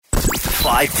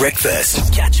5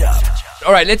 Breakfast. Catch up.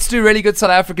 All right, let's do really good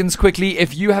South Africans quickly.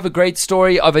 If you have a great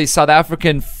story of a South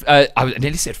African, I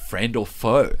nearly said friend or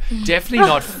foe. Definitely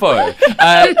not foe.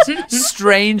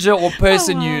 Stranger or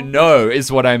person you know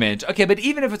is what I meant. Okay, but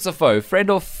even if it's a foe,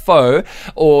 friend or foe,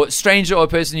 or stranger or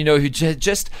person you know who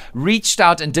just reached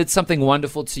out and did something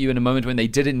wonderful to you in a moment when they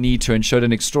didn't need to and showed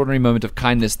an extraordinary moment of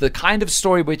kindness. The kind of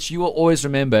story which you will always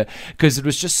remember because it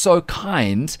was just so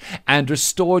kind and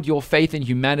restored your faith in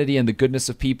humanity and the goodness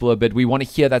of people a bit. We want to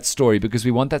hear that story because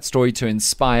we want that story to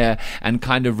inspire and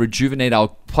kind of rejuvenate our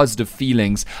positive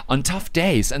feelings on tough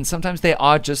days. And sometimes they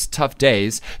are just tough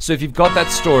days. So if you've got that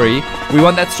story, we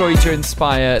want that story to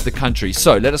inspire the country.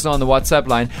 So let us know on the WhatsApp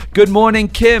line. Good morning,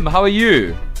 Kim. How are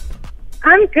you?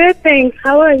 I'm good, thanks.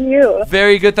 How are you?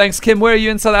 Very good, thanks. Kim, where are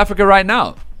you in South Africa right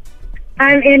now?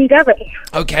 I'm in Durban.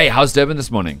 Okay, how's Durban this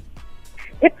morning?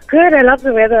 It's good. I love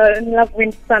the weather and love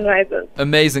winter sunrises.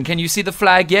 Amazing. Can you see the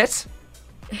flag yet?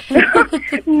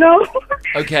 No.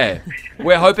 Okay.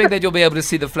 We're hoping that you'll be able to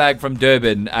see the flag from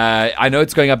Durban. I know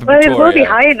it's going up in Well, Pretoria. it will be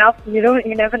high enough.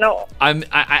 You never know.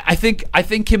 I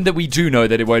think, Kim, that we do know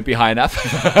that it won't be high enough.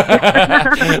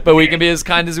 But we can be as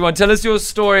kind as we want. Tell us your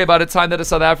story about a time that a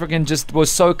South African just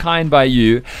was so kind by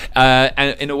you,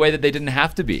 and in a way that they didn't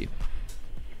have to be.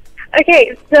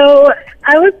 Okay, so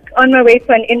I was on my way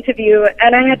for an interview,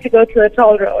 and I had to go to a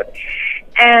toll road.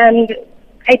 And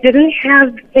I didn't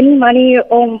have any money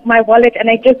or my wallet, and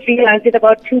I just realized it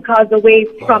about 2 cars away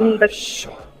from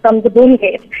the boom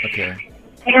gate. Okay.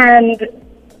 And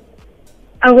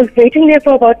I was waiting there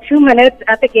for about 2 minutes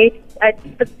at the gate. I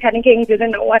was panicking,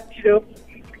 didn't know what to do.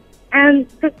 And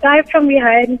this guy from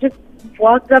behind just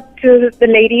walked up to the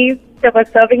lady that was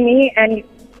serving me and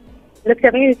looked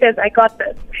at me and says, "I got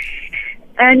this."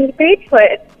 And he paid for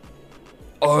it.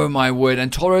 Oh my word.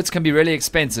 And toll roads can be really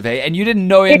expensive, eh? And you didn't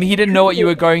know him. He didn't know what you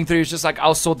were going through. He was just like,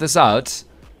 I'll sort this out.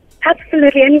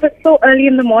 Absolutely. And it was so early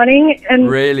in the morning. And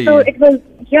Really? So it was,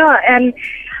 and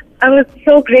I was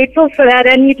so grateful for that.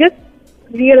 And you just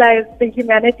realize the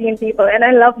humanity in people. And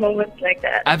I love moments like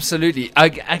that. Absolutely.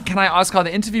 Can I ask how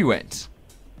the interview went?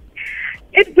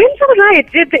 It went all right.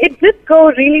 It did go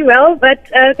really well, but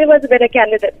there was a better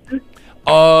candidate.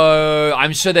 Oh,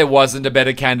 I'm sure there wasn't a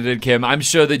better candidate, Kim. I'm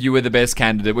sure that you were the best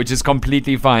candidate, which is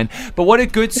completely fine. But what a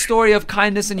good story of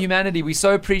kindness and humanity. We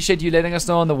so appreciate you letting us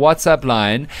know on the WhatsApp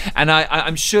line. And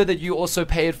I'm sure that you also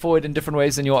pay it forward in different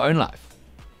ways in your own life.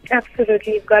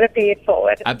 Absolutely. You've got to pay it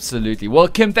forward. Absolutely. Well,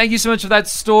 Kim, thank you so much for that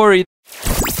story.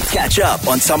 Catch up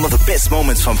on some of the best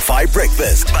moments from 5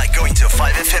 Breakfast by going to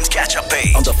 5FM's catch-up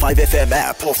page on the 5FM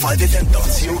app or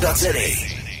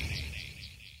 5FM.co.za.